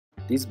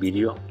This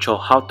video shows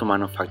how to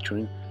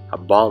manufacture a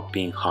ball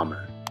peen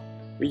hammer.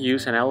 We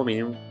use an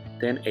aluminum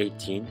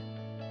 1018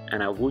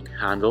 and a wood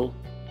handle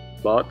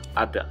bought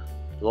at the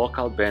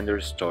local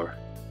vendor store.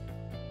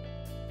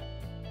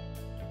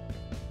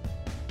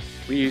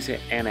 We use an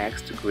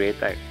NX to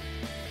create a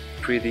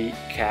 3D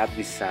CAD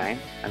design,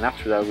 and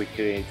after that we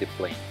create the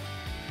plane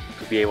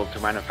to be able to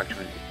manufacture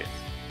the piece.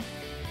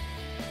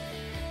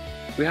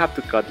 We have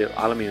to cut the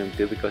aluminum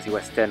tube because it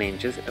was 10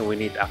 inches and we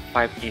need a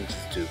 5 inches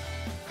tube.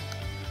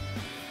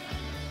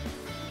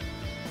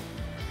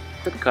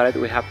 To cut it,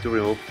 we have to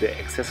remove the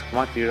excess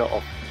material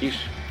of each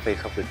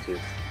face of the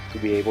tube to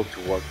be able to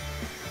work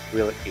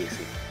really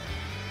easy.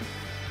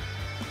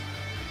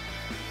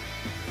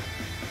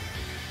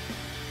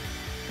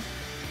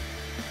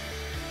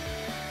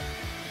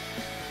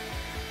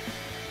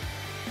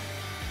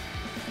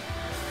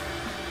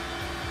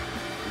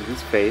 In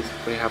this phase,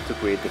 we have to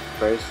create the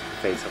first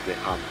face of the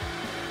hammer,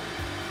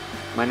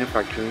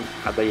 manufacturing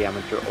a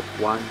diameter of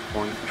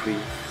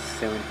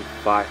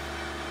 1.375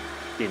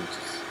 inches.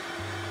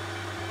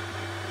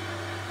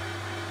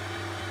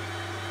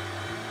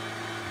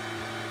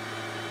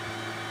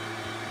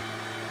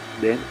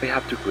 Then we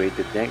have to create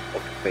the neck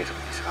of the face of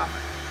this hammer.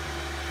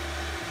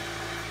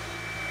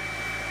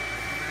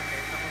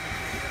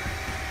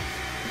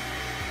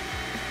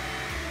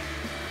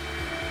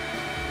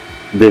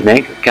 The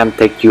neck can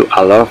take you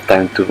a lot of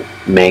time to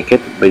make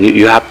it, but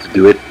you have to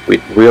do it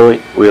with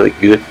really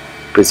good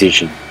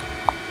precision.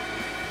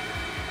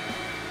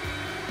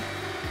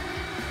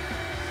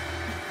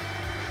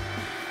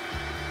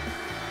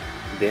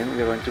 Then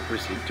we are going to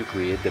proceed to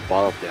create the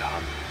ball of the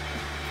hammer.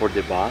 For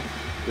the ball,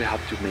 we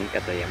have to make a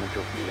diameter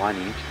of 1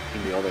 inch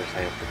in the other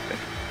side of the face.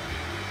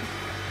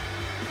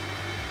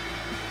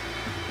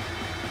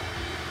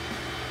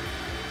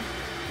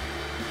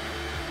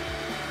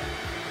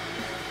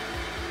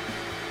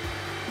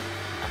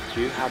 After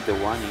you have the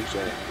 1 inch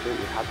diameter,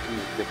 you have to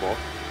make the ball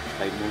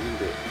by moving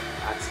the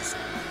axis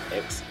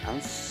X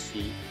and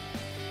C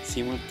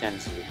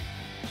simultaneously.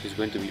 It's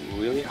going to be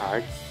really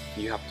hard.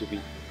 You have to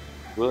be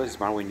really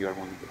smart when you are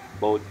moving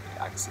both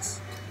axes.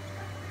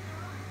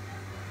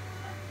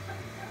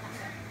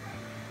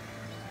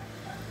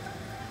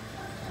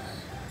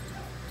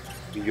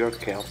 If you are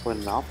careful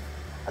enough,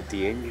 at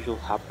the end you should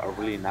have a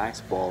really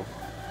nice ball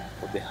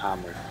of the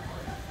hammer.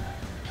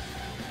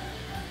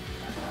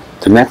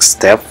 The next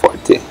step for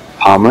the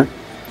hammer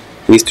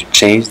is to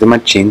change the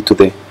machine to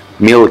the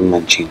milling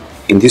machine.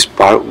 In this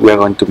part we are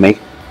going to make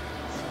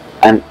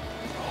an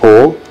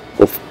hole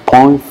of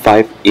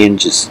 0.5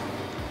 inches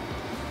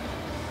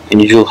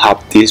and you should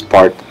have this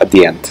part at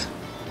the end.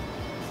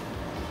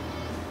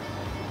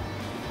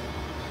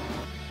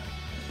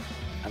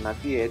 And at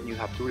the end you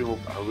have to remove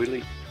a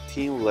really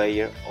thin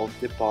layer of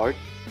the part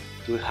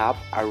to have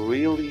a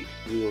really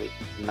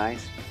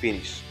nice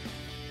finish.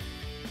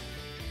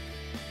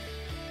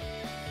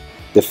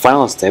 The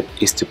final step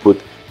is to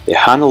put the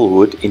handle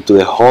wood into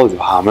the hole of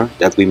the hammer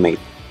that we made.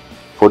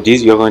 For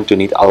this you are going to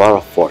need a lot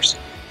of force,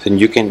 so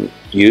you can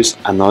use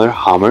another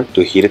hammer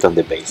to hit it on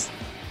the base.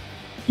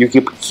 You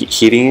keep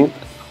hitting it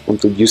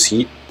until you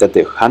see that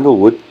the handle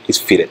wood is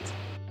fitted.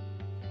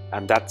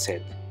 And that's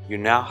it, you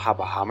now have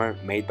a hammer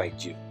made by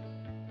you.